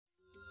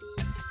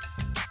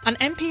On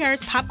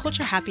NPR's Pop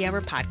Culture Happy Hour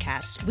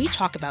podcast, we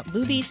talk about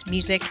movies,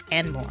 music,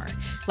 and more,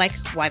 like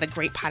why The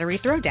Great Pottery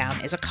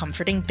Throwdown is a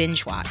comforting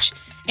binge watch,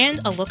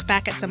 and a look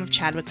back at some of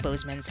Chadwick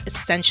Boseman's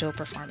essential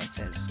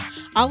performances.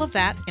 All of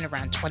that in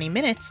around 20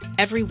 minutes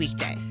every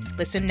weekday.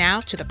 Listen now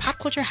to the Pop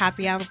Culture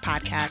Happy Hour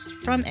podcast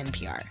from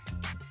NPR.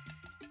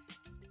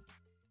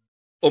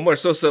 Omar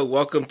Sosa,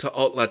 welcome to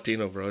Alt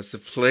Latino, bro. It's a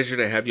pleasure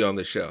to have you on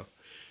the show.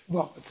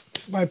 Well,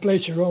 it's my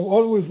pleasure. I'm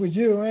always with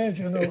you, man.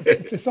 You know,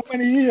 it's so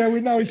many years we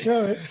know each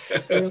other.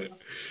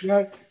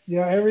 Yeah.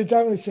 Every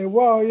time we say,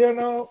 "Wow," you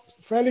know,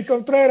 Feli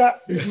Contreras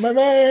is my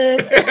man.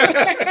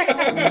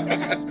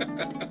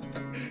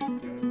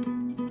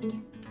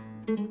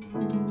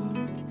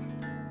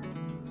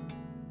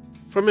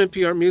 From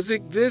NPR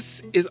Music,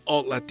 this is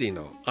Alt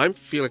Latino. I'm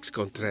Felix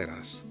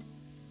Contreras.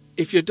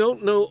 If you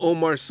don't know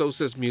Omar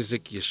Sosa's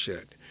music, you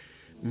should.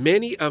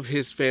 Many of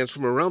his fans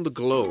from around the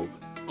globe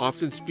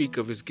often speak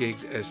of his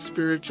gigs as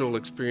spiritual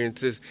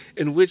experiences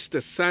in which the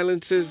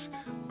silences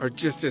are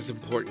just as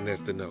important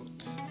as the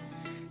notes.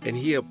 And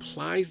he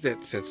applies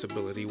that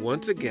sensibility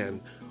once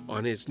again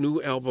on his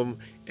new album,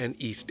 An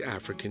East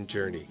African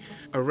Journey,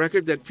 a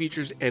record that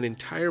features an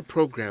entire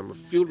program of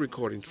field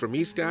recordings from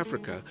East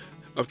Africa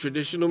of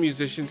traditional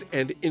musicians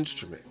and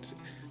instruments.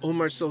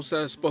 Omar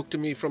Sosa spoke to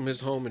me from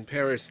his home in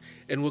Paris,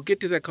 and we'll get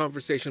to that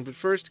conversation, but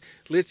first,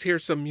 let's hear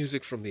some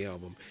music from the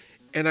album.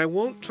 And I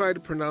won't try to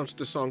pronounce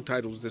the song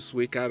titles this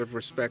week out of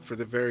respect for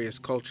the various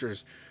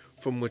cultures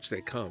from which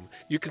they come.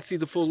 You can see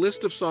the full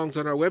list of songs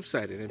on our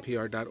website at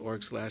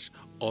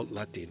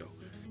npr.org/altlatino.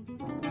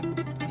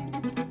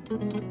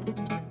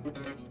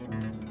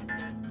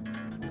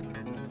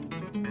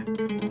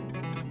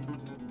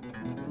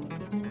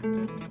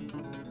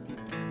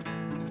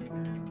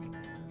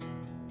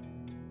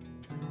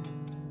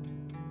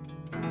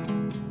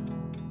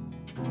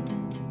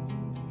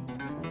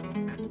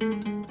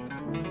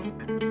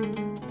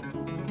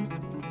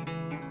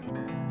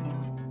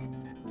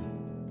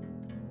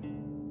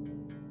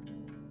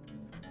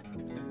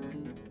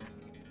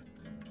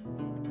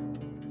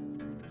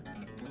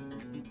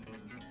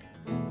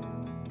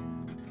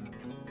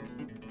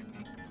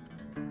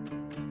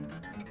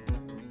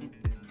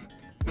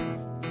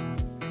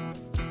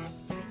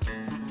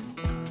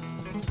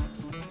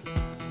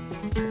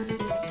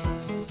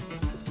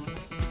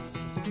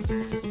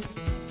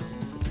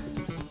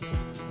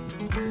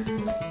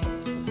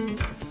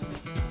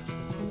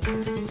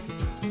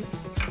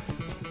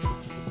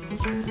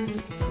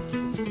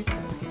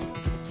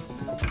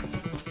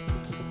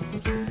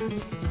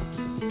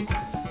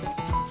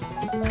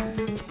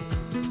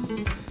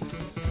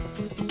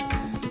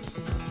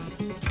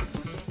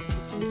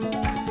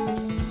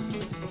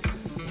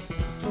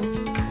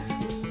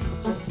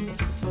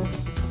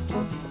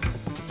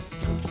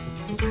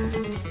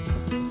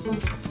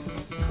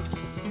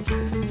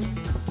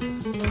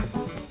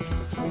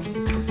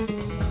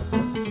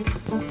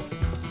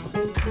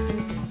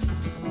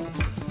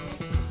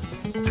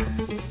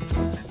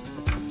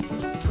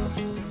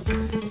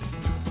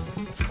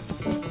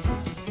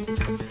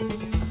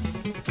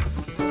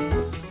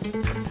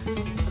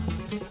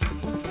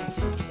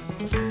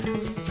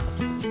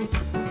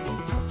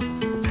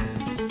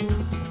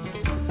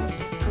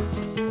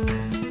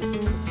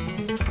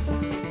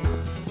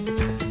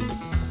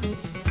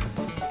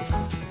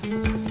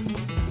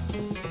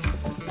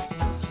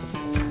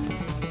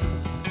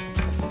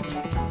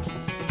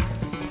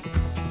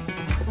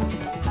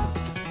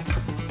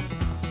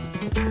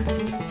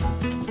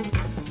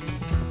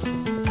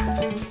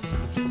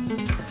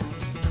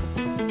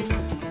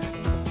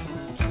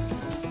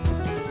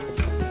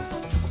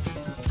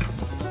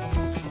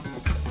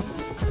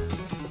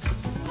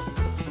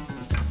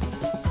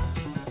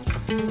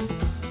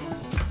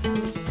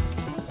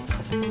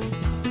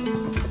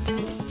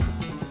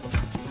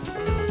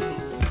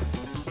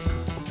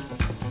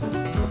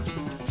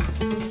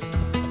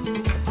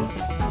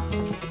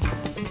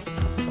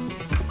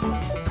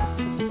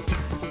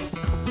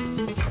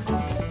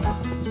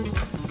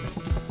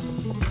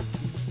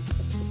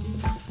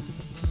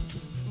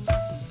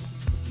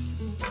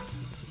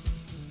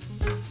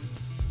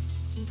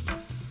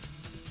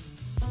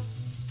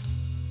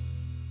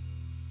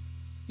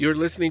 You're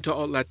listening to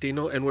Alt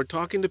Latino, and we're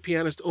talking to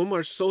pianist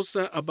Omar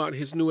Sosa about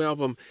his new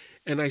album.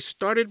 And I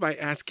started by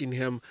asking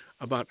him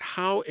about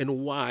how and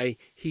why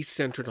he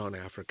centered on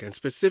Africa, and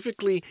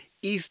specifically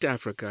East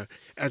Africa,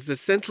 as the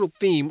central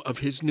theme of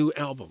his new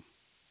album.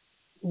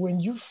 When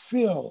you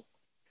feel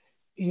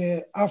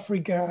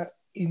Africa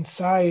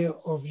inside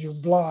of your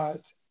blood,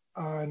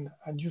 and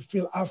you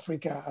feel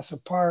Africa as a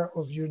part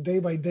of your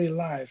day-by-day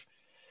life,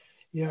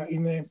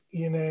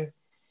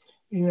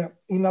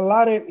 in a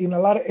lot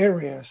of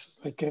areas,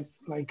 like in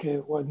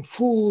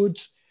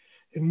foods,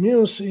 in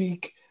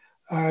music,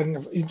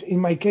 and in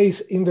my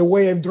case, in the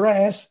way I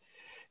dress,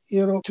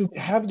 to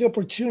have the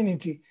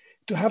opportunity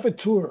to have a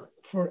tour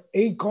for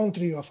a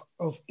country of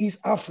East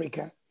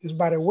Africa is,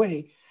 by the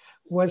way,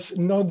 was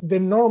not the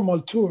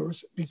normal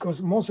tours,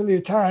 because most of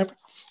the time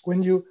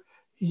when you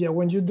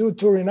do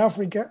tour in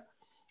Africa,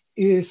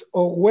 is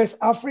or West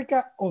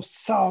Africa or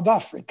South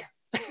Africa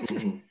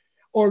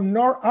or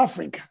North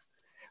Africa.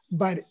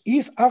 But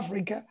East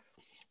Africa,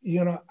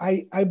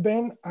 I've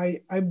been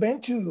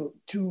to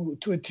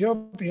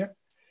Ethiopia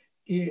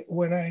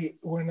when I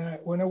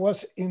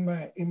was in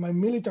my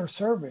military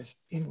service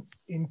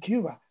in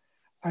Cuba,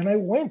 and I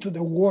went to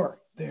the war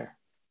there,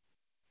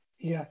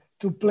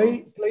 to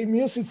play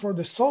music for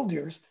the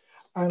soldiers.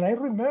 And I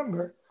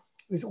remember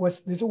this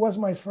was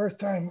my first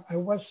time. I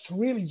was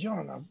really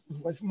young. It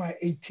was my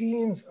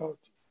 18th or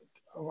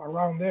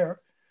around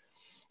there,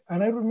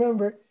 and I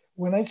remember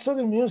when I saw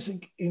the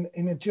music in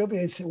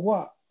Ethiopia, I said,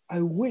 "Wow,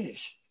 I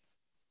wish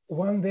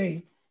one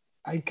day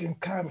I can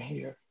come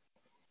here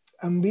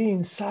and be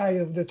inside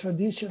of the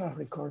traditional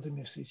recording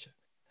musician."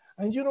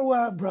 And you know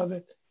what,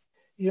 brother?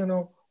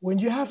 When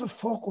you have a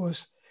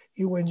focus,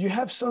 when you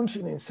have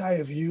something inside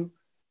of you,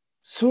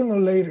 sooner or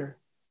later,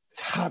 it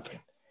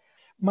happens.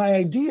 My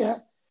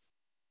idea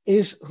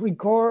is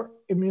record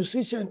a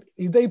musician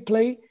if they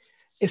play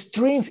a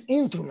strings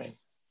instrument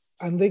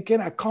and they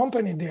can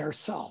accompany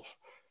themselves.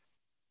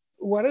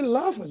 What I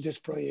love of this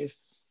project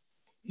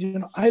is,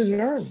 I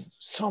learned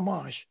so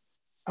much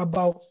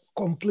about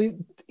complete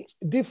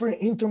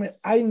different instrument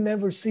I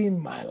never seen in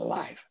my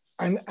life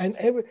and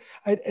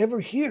I'd ever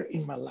hear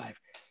in my life.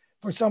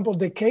 For example,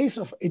 the case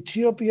of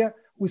Ethiopia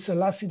with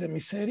Selassie the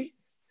Miseri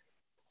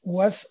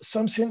was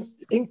something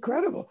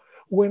incredible.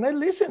 When I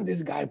listened to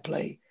this guy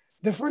play,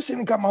 the first thing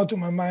that came out to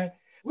my mind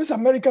was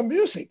American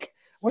music,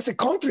 was a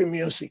country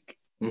music.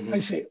 Mm-hmm. I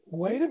said,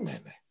 wait a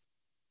minute.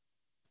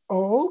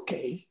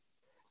 Okay,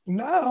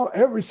 now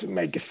everything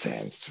makes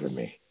sense for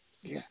me.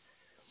 Yeah.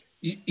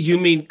 You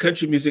mean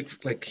country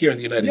music like here in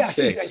the United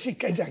States? Yes,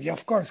 exactly.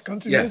 Of course,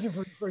 country music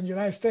for the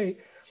United States.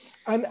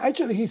 And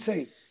actually he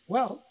said,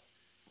 well,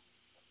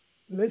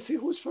 let's see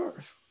who's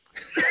first.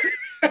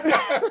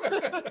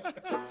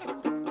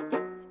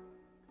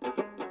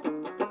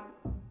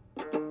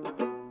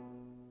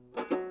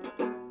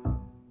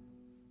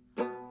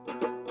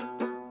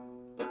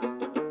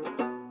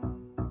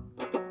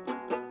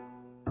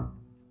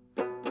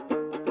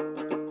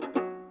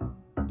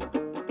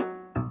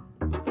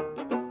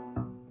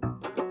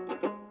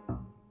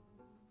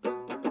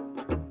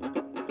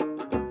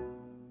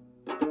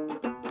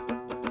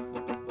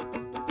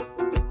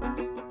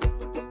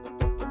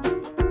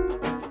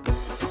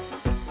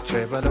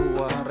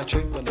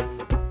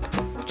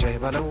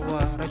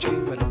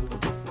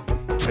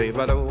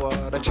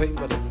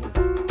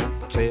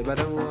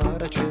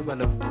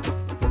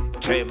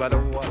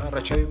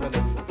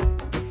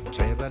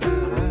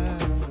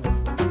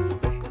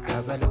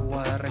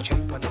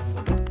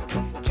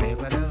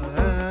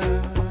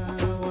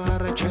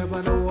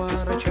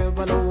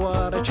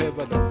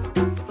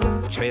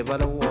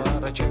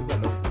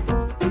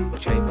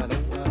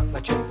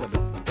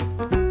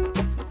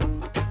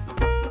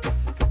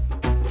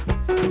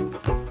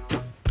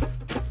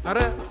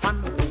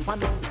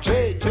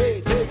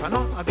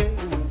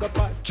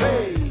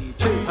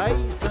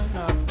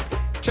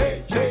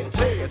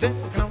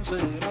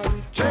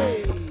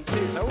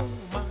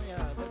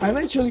 And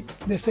actually,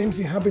 the same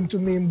thing happened to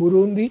me in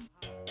Burundi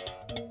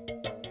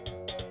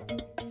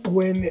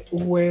when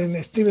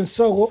Steven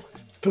Sogo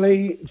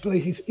play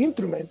his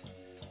instrument.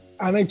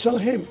 And I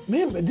told him,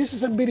 man, but this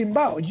is a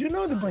berimbau. You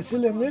know the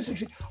Brazilian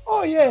music?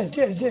 Oh, yes.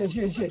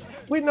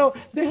 We know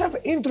they have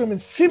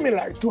instruments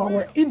similar to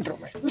our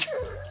instruments.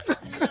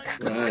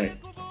 Right.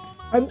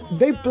 And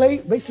they play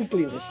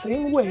basically the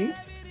same way,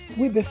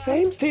 with the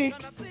same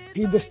sticks,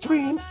 hit the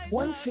strings.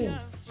 One thing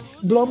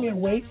blew me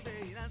away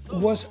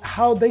was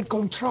how they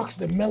contrast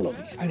the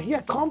melodies. And he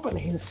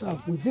accompanied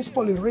himself with this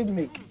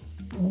polyrhythmic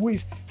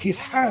with his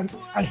hands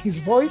and his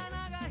voice.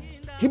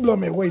 He blew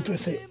me away to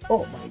say,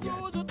 oh my God.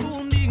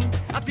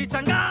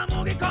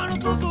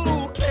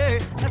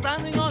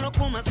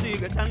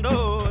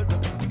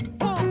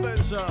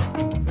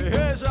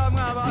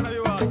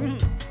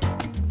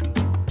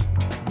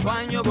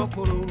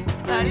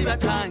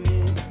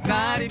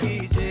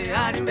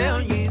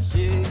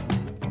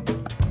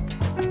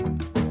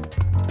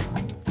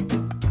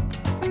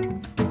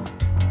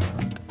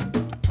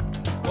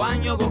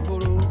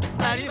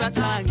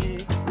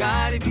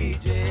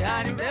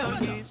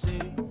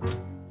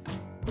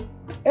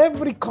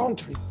 Every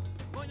country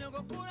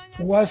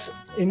was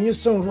a new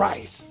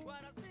sunrise.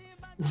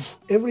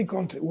 Every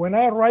country. When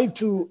I arrived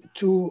to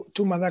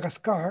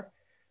Madagascar,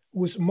 it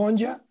was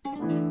Monja.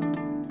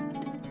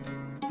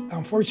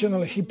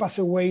 Unfortunately, he passed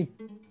away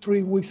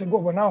 3 weeks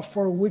ago, but now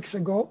 4 weeks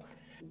ago.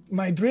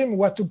 My dream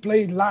was to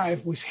play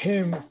live with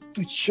him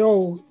to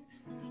show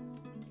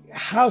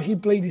how he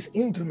played his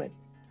instrument.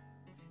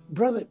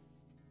 Brother,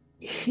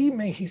 he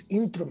made his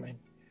instrument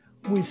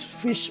with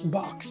fish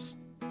box,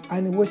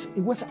 and it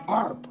was a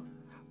harp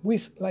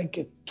with like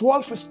a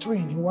 12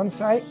 string in one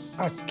side,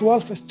 a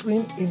 12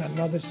 string in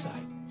another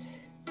side.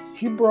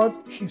 He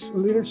brought his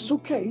little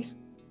suitcase,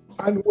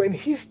 and when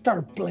he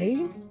started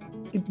playing,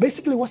 it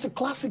basically was a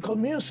classical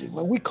music,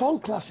 what we call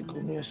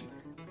classical music.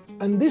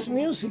 And this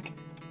music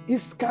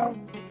is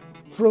come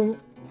from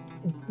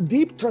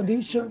deep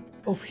tradition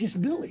of his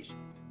village.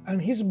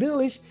 And his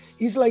village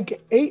is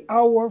like 8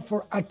 hours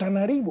for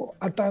Antananarivo.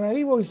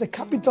 Antananarivo is the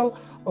capital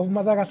of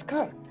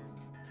Madagascar.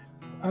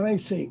 And I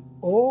say,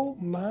 oh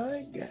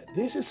my God,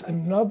 this is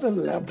another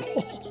level.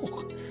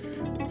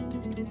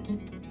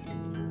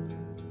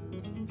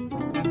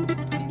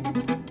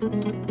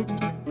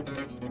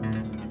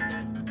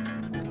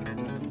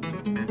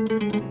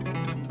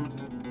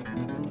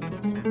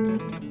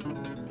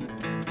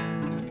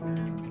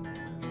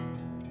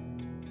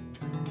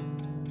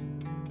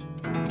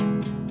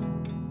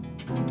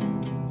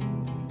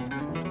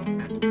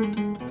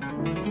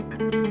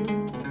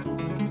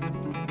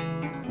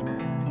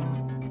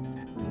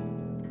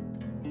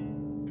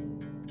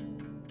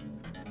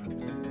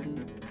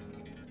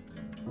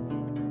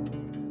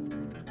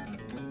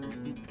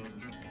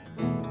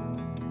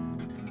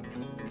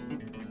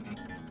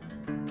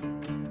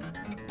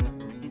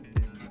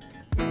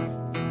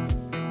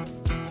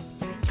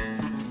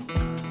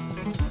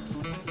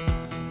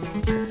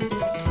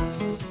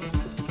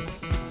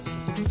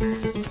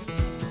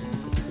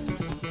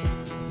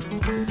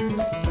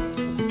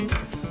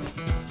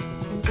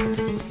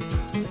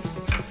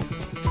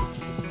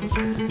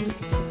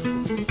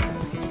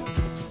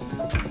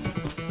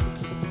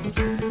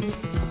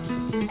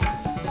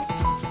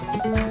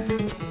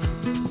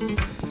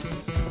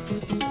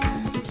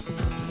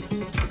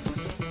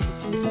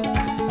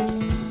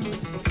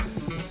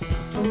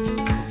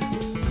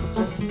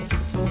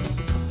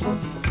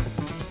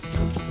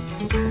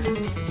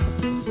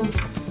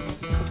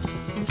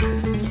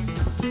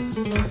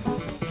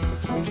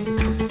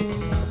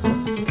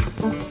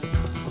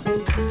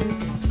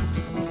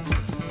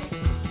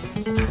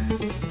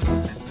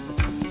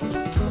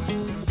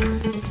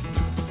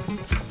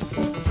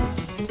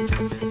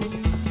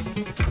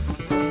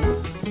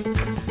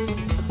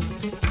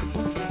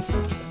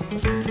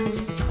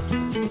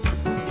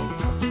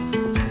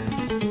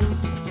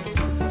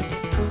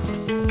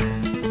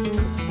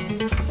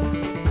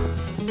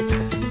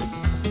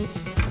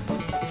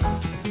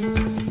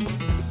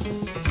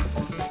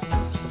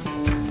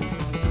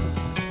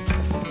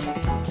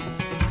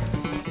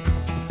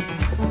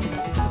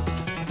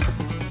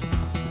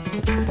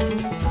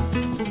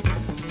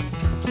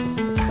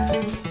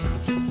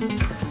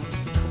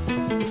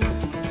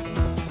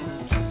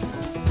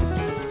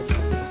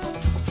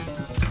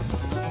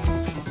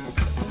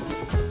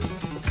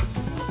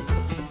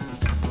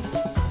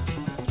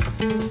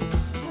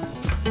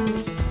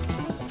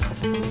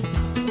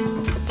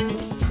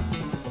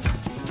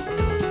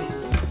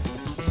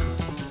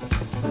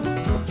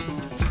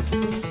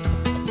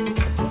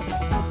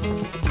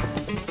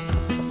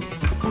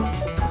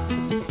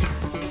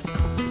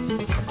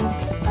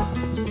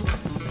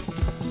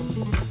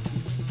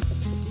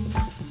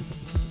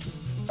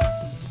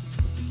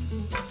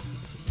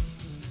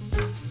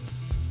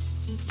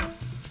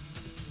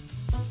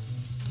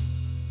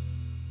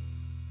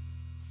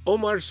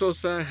 Omar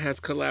Sosa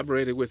has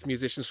collaborated with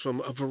musicians from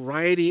a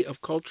variety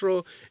of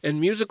cultural and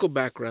musical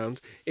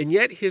backgrounds, and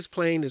yet his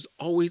playing is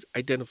always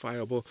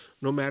identifiable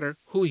no matter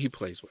who he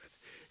plays with.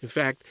 In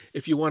fact,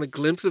 if you want a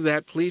glimpse of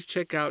that, please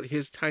check out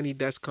his Tiny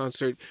Desk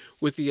concert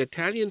with the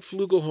Italian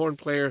flugelhorn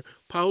player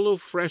Paolo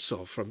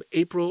Fresso from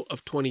April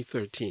of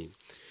 2013.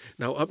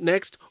 Now, up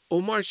next,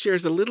 Omar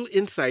shares a little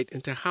insight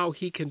into how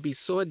he can be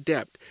so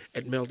adept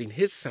at melding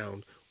his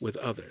sound with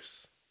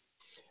others.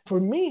 For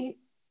me,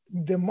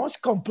 the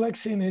most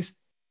complex thing is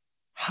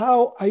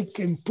how I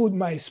can put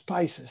my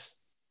spices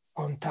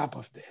on top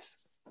of this.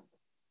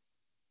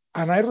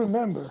 And I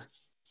remember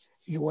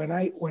when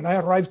I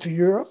arrived to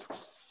Europe,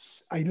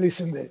 I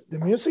listened to the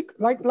music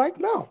like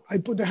now. I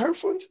put the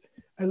headphones,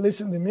 I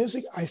listen to the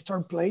music, I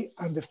start playing,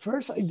 and the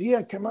first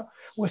idea came up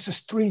was a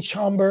string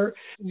chamber,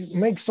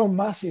 make some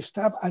massive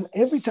stuff. And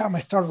every time I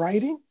start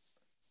writing,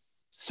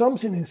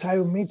 something inside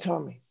of me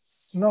told me,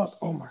 not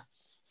Omar,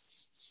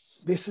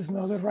 this is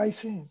not the right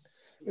thing.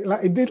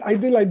 I did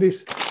like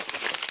this.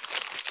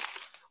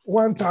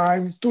 1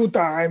 time, 2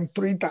 times,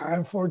 3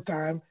 times, 4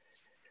 times.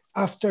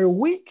 After a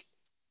week,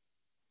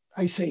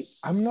 I say,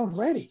 I'm not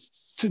ready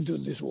to do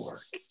this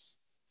work.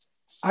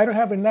 I don't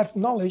have enough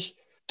knowledge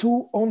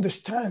to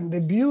understand the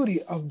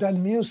beauty of that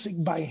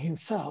music by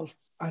himself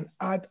and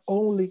add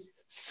only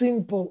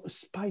simple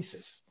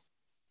spices.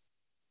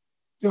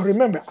 You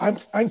remember,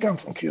 I come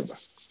from Cuba.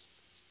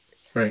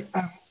 Right.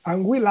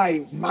 And we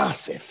like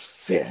massive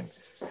sin.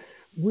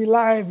 We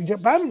like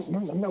Japan.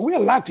 We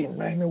are Latin,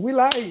 man. We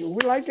like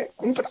it.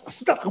 We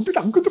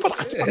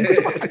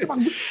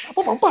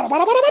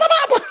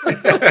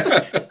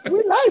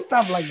like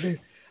stuff like this.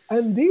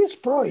 And this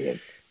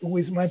project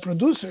with my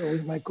producer,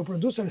 with my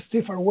co-producer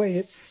Steve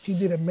Arway, he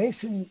did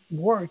amazing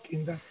work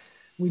in that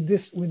with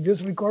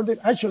this recording.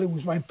 Actually,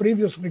 with my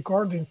previous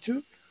recording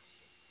too.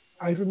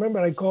 I remember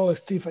I called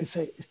Steve. I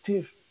say,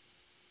 Steve,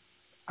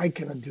 I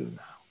cannot do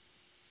now.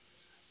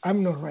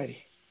 I'm not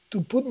ready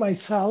to put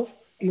myself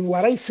in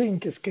what I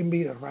think can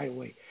be the right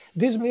way.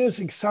 This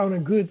music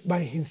sounded good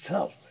by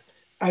himself.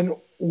 And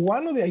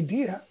one of the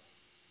ideas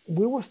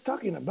we was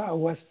talking about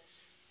was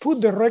put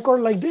the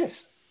record like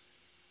this.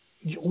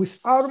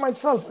 without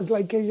myself. It's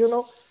like,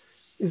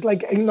 it's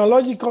like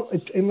ethnological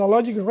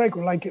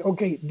record. Like,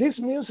 okay, this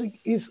music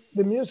is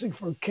the music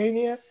for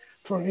Kenya,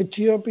 from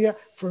Ethiopia,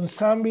 from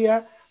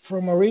Zambia,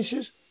 from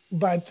Mauritius.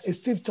 But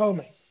Steve told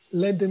me,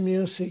 let the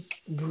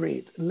music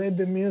breathe, let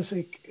the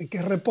music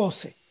que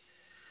repose.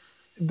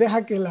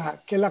 Deja que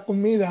la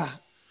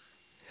comida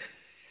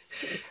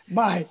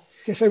baje,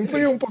 que se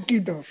enfríe un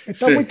poquito.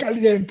 Está muy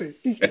caliente.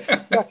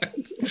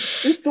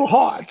 It's too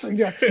hot.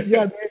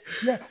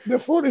 The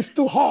food is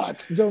too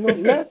hot.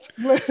 Let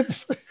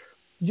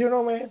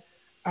man.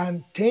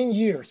 And 10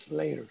 years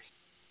later,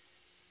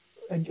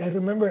 I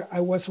remember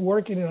I was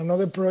working in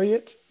another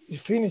project,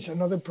 finished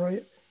another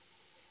project,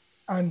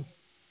 and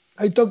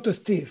I talked to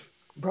Steve,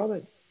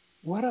 brother,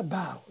 what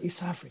about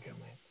East Africa,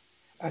 man?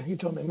 And he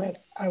told me, man,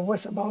 I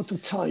was about to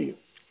tell you,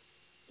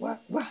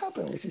 what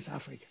happened with East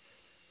Africa?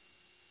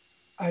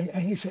 And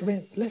he said,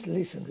 man, let's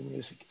listen to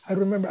music. I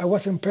remember I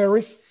was in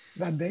Paris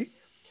that day.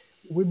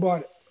 We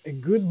bought a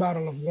good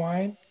bottle of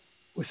wine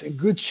with a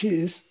good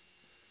cheese,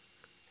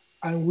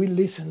 and we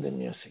listened to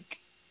music.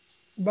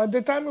 By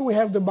the time we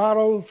have the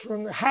bottle,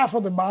 from half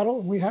of the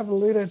bottle, we have a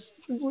little,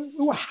 we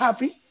were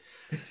happy.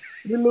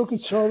 We look at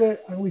each other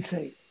and we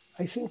say,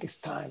 I think it's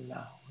time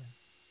now.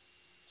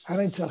 And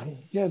I tell him,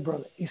 yes,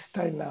 brother, it's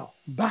time now.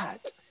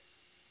 But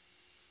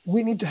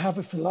we need to have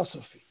a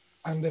philosophy.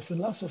 And the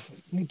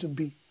philosophy need to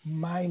be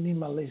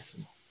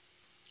minimalism.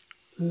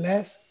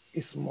 Less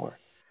is more.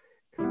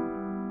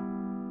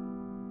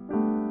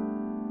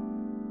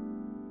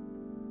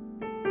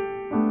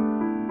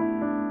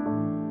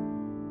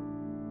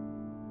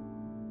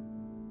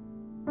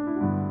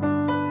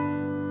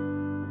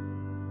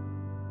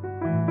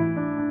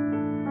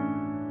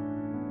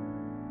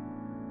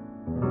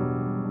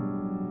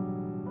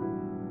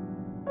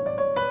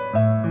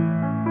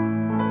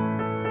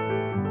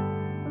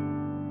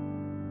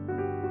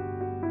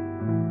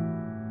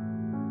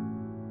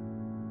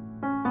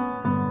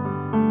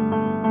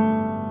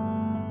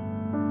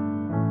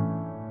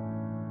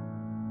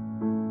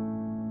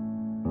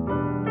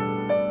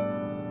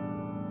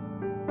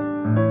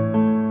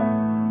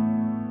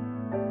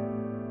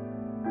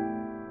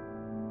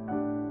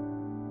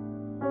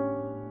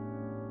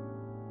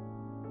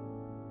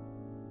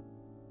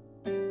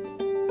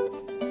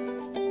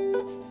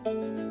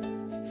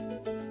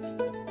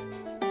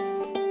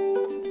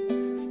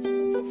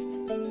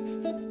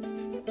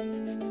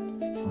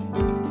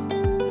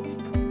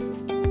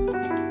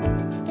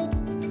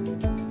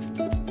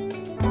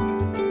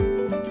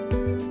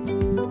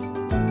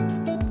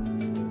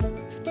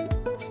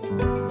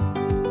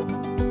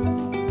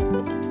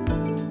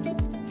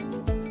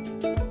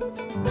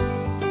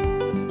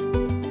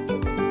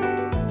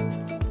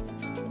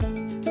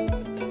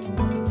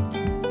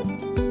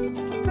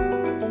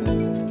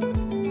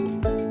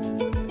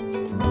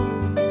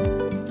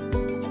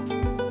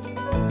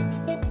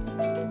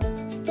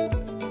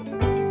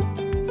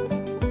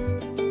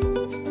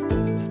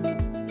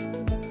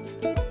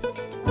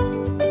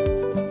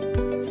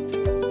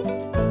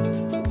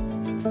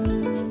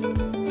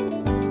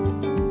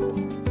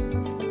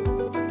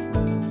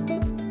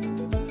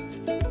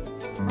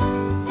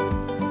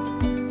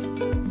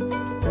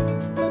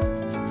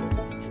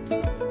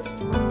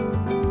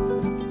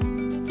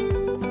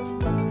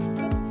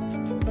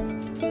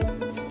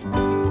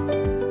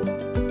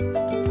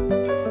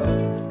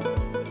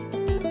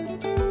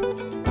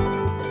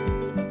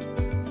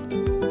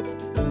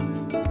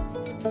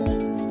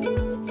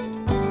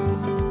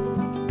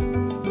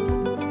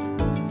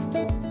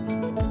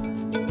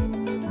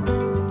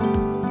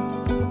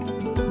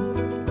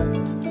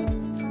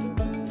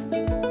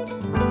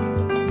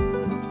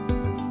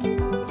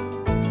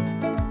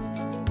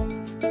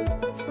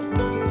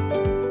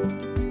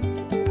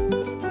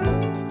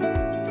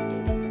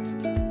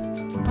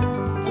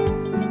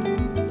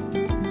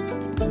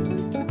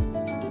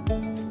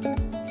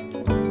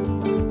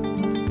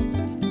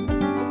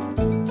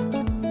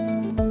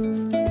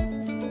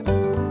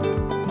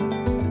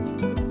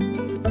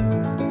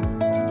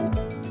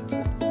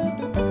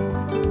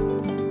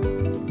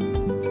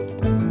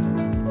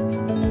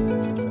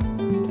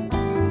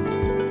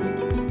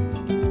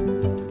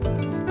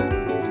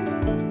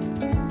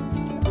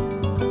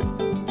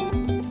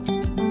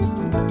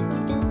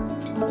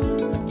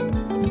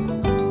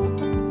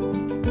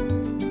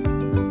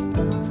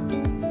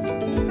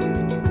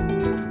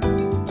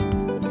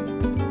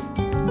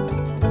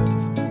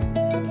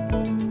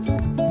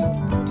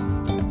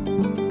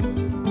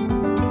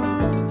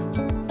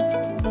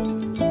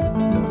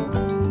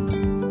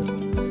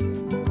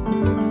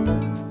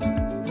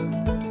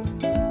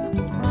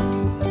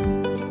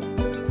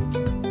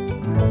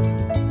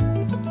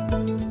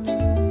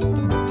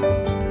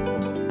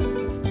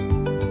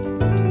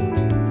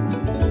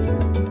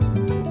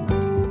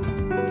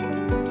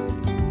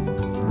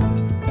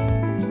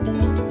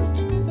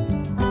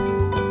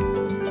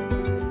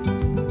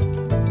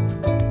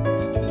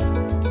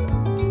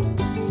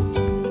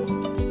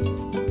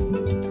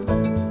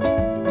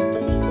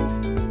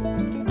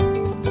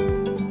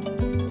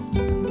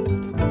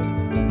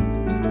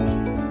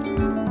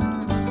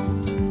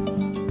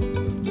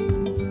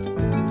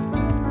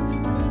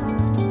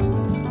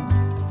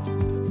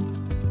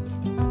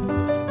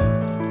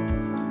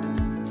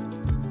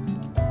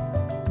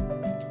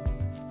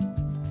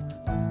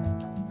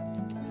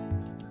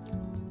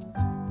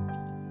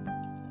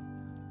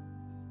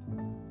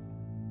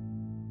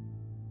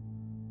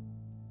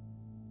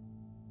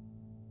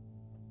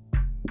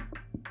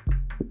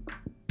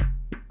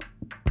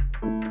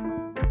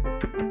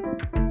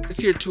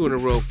 Let's hear two in a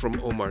row from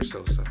Omar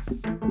Sosa.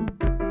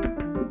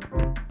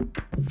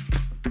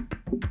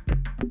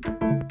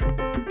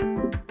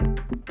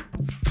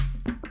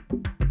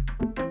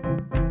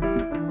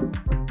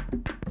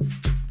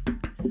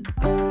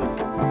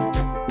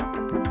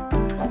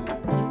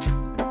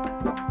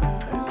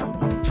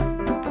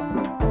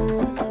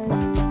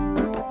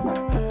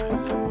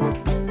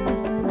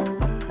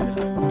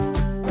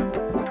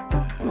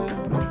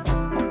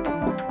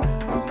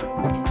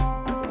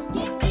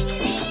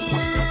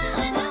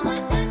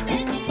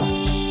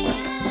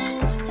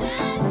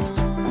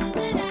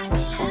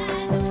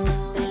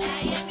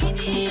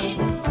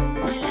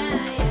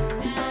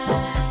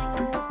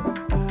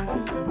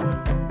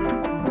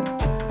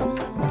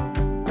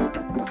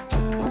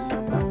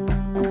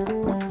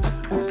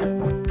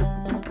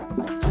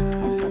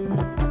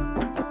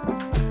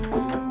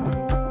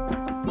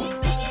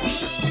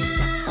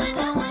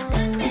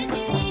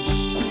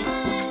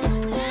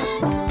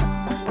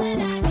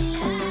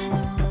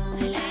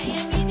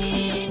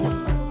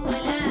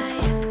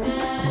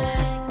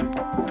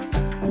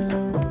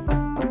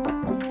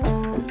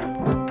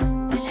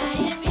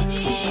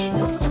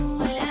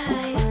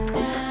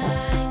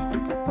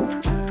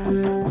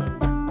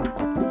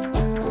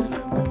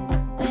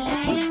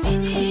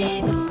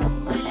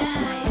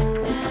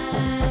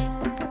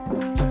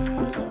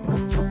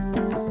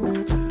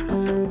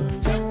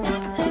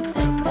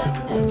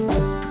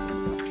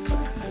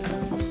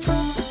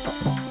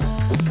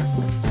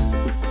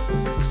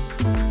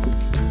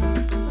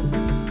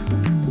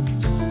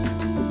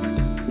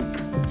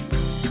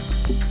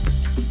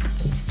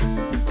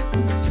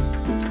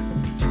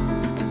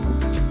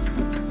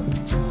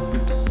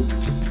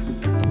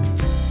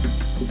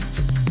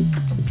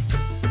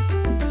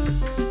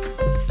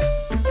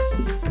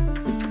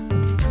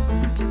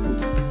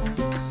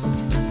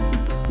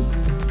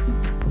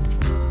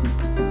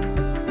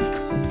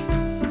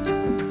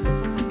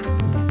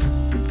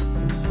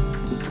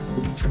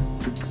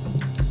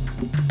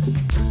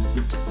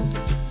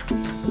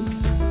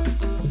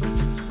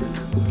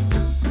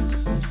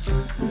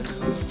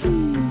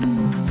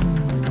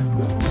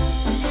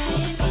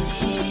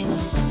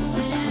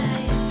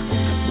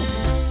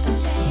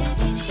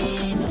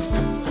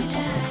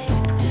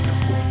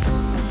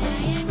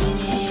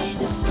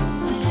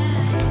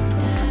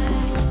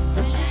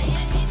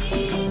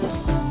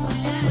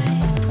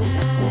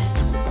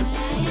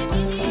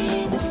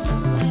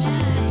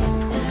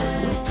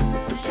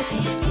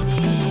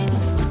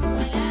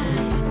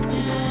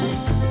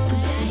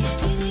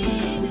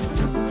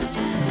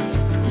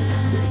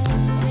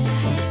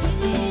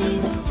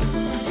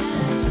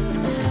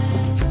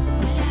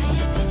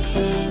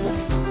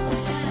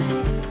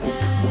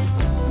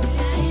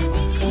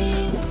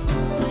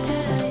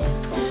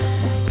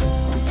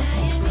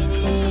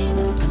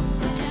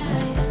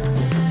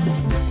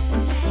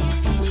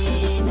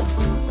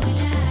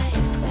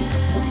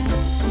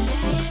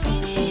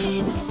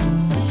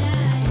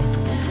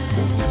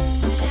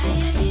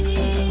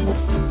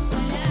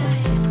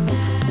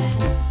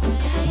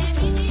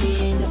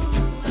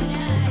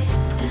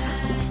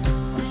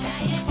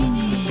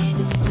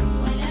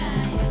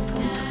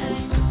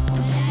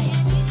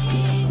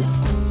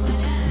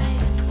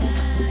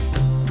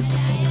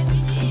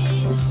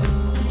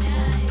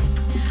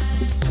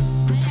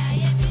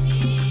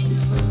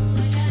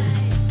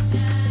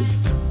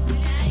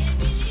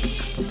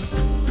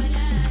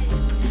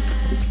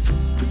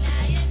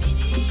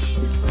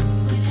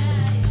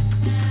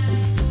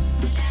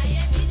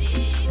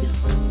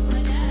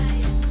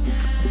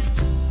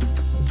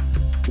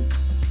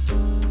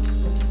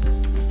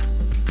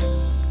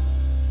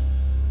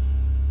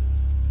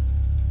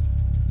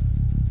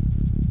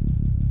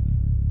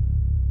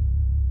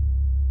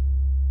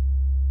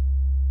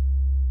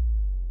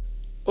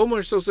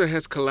 Omar Sosa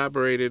has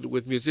collaborated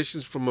with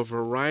musicians from a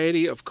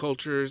variety of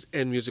cultures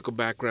and musical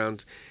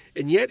backgrounds,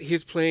 and yet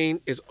his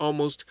playing is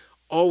almost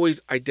always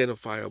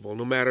identifiable,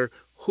 no matter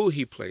who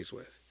he plays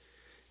with.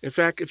 In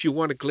fact, if you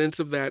want a glimpse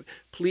of that,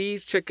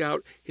 please check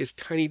out his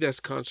Tiny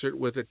Desk concert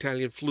with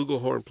Italian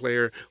flugelhorn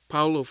player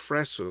Paolo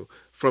Fresu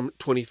from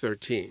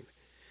 2013.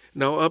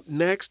 Now up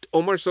next,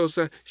 Omar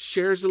Sosa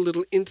shares a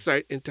little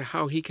insight into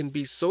how he can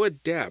be so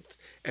adept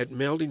at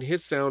melding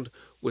his sound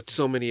with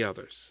so many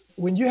others.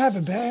 When you have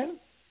a band,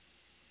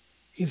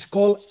 it's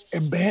called a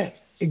band,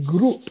 a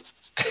group.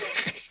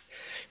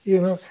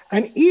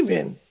 And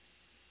even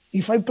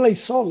if I play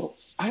solo,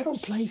 I don't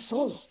play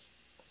solo.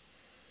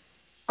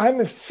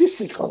 I'm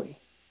physically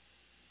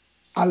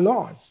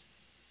alone,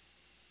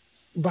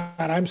 but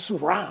I'm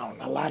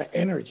surrounded a lot of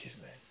energies,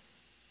 man.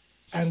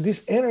 And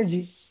this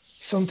energy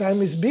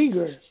sometimes is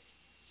bigger.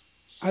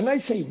 And I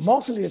say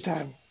most of the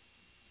time,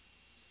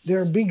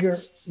 they're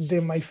bigger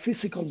than my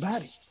physical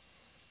body.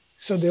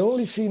 So the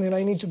only thing that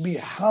I need to be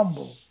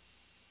humble,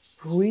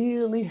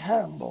 really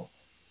humble,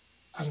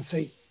 and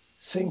say,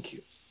 thank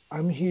you.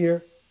 I'm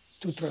here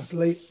to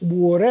translate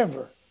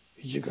whatever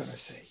you're going to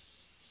say.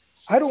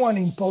 I don't want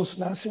to impose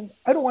nothing.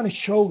 I don't want to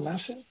show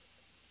nothing.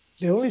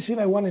 The only thing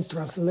I want to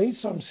translate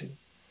something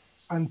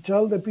and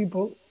tell the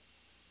people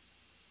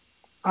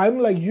I'm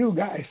like you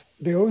guys.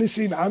 The only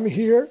thing I'm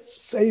here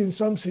saying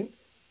something,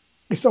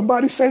 if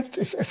somebody say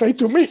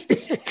to me,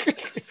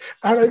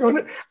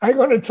 and I'm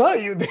gonna tell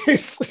you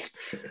this,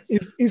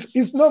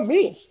 it's not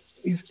me.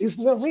 It's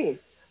not me.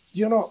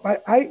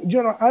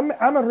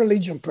 I'm a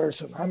religion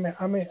person. I'm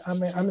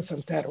a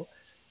Santero,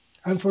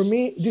 and for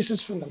me this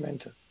is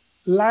fundamental.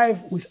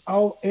 Life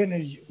without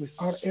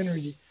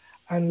energy,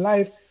 and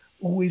life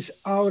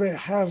without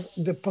have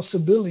the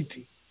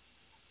possibility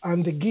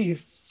and the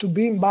gift to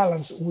be in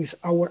balance with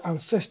our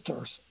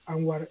ancestors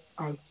and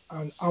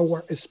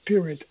our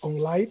spirit on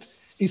light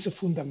is a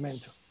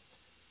fundamental.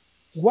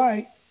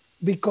 Why?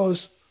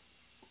 Because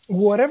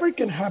whatever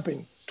can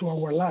happen to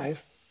our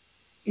life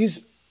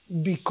is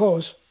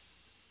because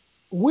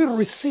we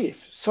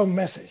receive some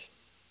message.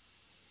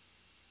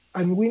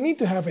 And we need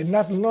to have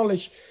enough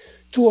knowledge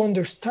to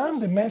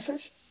understand the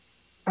message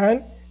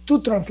and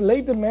to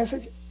translate the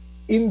message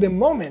in the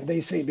moment,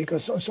 they say,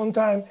 because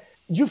sometimes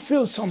you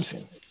feel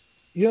something.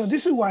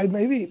 This is why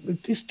maybe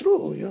it's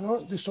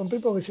true. Some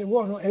people will say,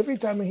 well, no, every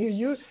time I hear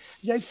you,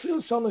 I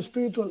feel some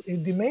spiritual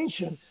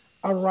dimension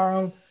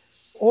around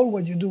all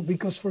what you do.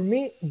 Because for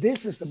me,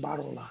 this is the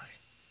bottom line.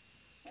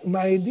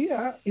 My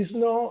idea is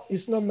not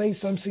make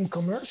something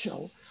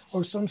commercial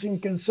or something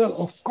can sell.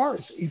 Of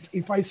course,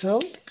 if I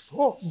sell,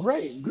 oh,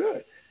 great,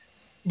 good.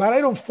 But I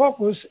don't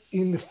focus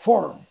in the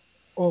form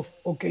of,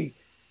 okay,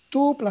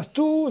 2 +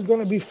 2 is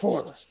going to be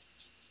 4.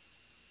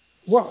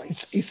 Well,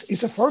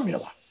 it's a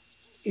formula.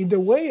 In the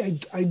way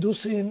I do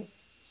things,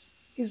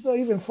 it's not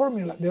even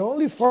formula. The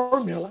only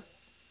formula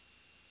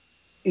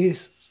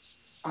is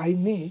I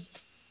need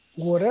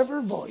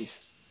whatever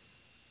voice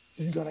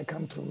is going to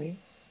come through me.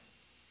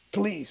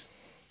 Please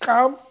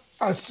come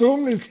as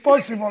soon as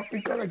possible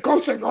because the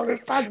concert is going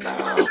to start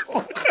now.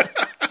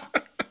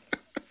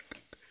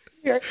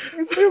 Yeah,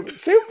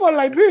 it's simple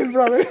like this,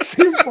 brother.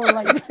 Simple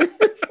like this.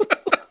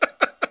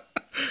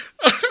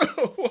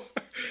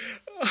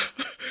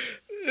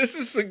 This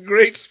is a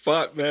great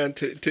spot, man,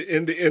 to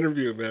end the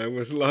interview, man,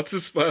 with lots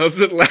of smiles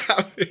and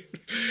laughing.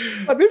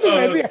 But this is an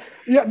idea.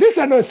 Yeah, this is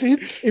another thing.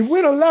 If we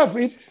don't laugh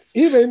it,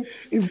 even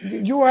if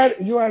you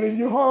are in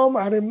your home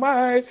and in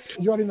mine,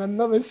 you are in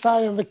another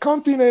side of the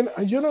continent,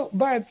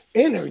 but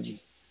energy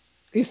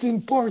is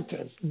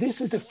important.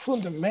 This is a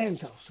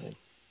fundamental thing.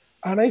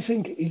 And I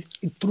think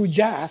through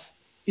jazz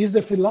is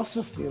the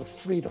philosophy of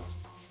freedom.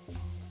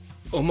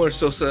 Omar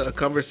Sosa, a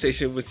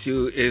conversation with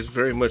you is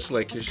very much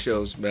like your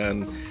shows,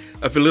 man.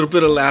 I have a little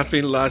bit of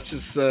laughing,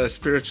 lots of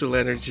spiritual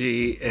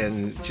energy,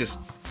 and just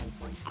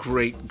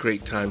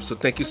great time. So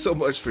thank you so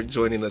much for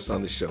joining us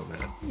on the show, man.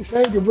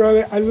 Thank you,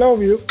 brother. I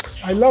love you.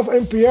 I love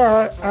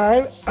NPR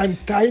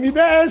and Tiny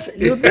Desk.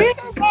 You did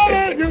it,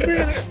 brother. You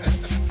did it.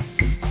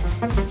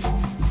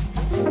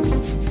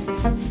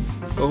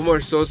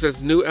 Omar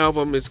Sosa's new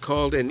album is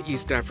called An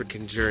East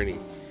African Journey.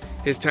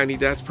 His Tiny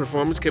Desk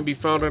performance can be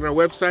found on our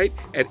website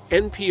at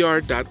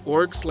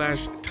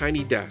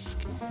npr.org/tinydesk.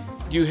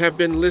 You have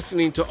been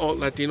listening to Alt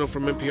Latino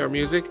from NPR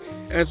Music.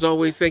 As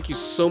always, thank you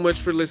so much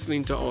for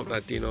listening to Alt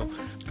Latino.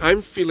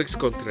 I'm Felix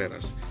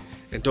Contreras.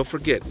 And don't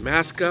forget,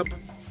 mask up,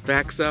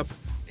 vax up,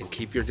 and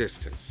keep your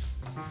distance.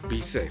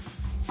 Be safe.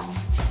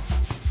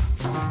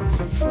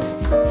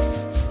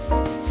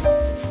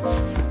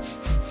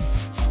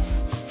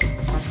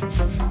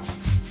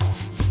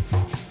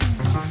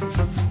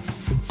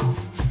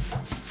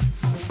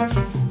 Thank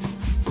you.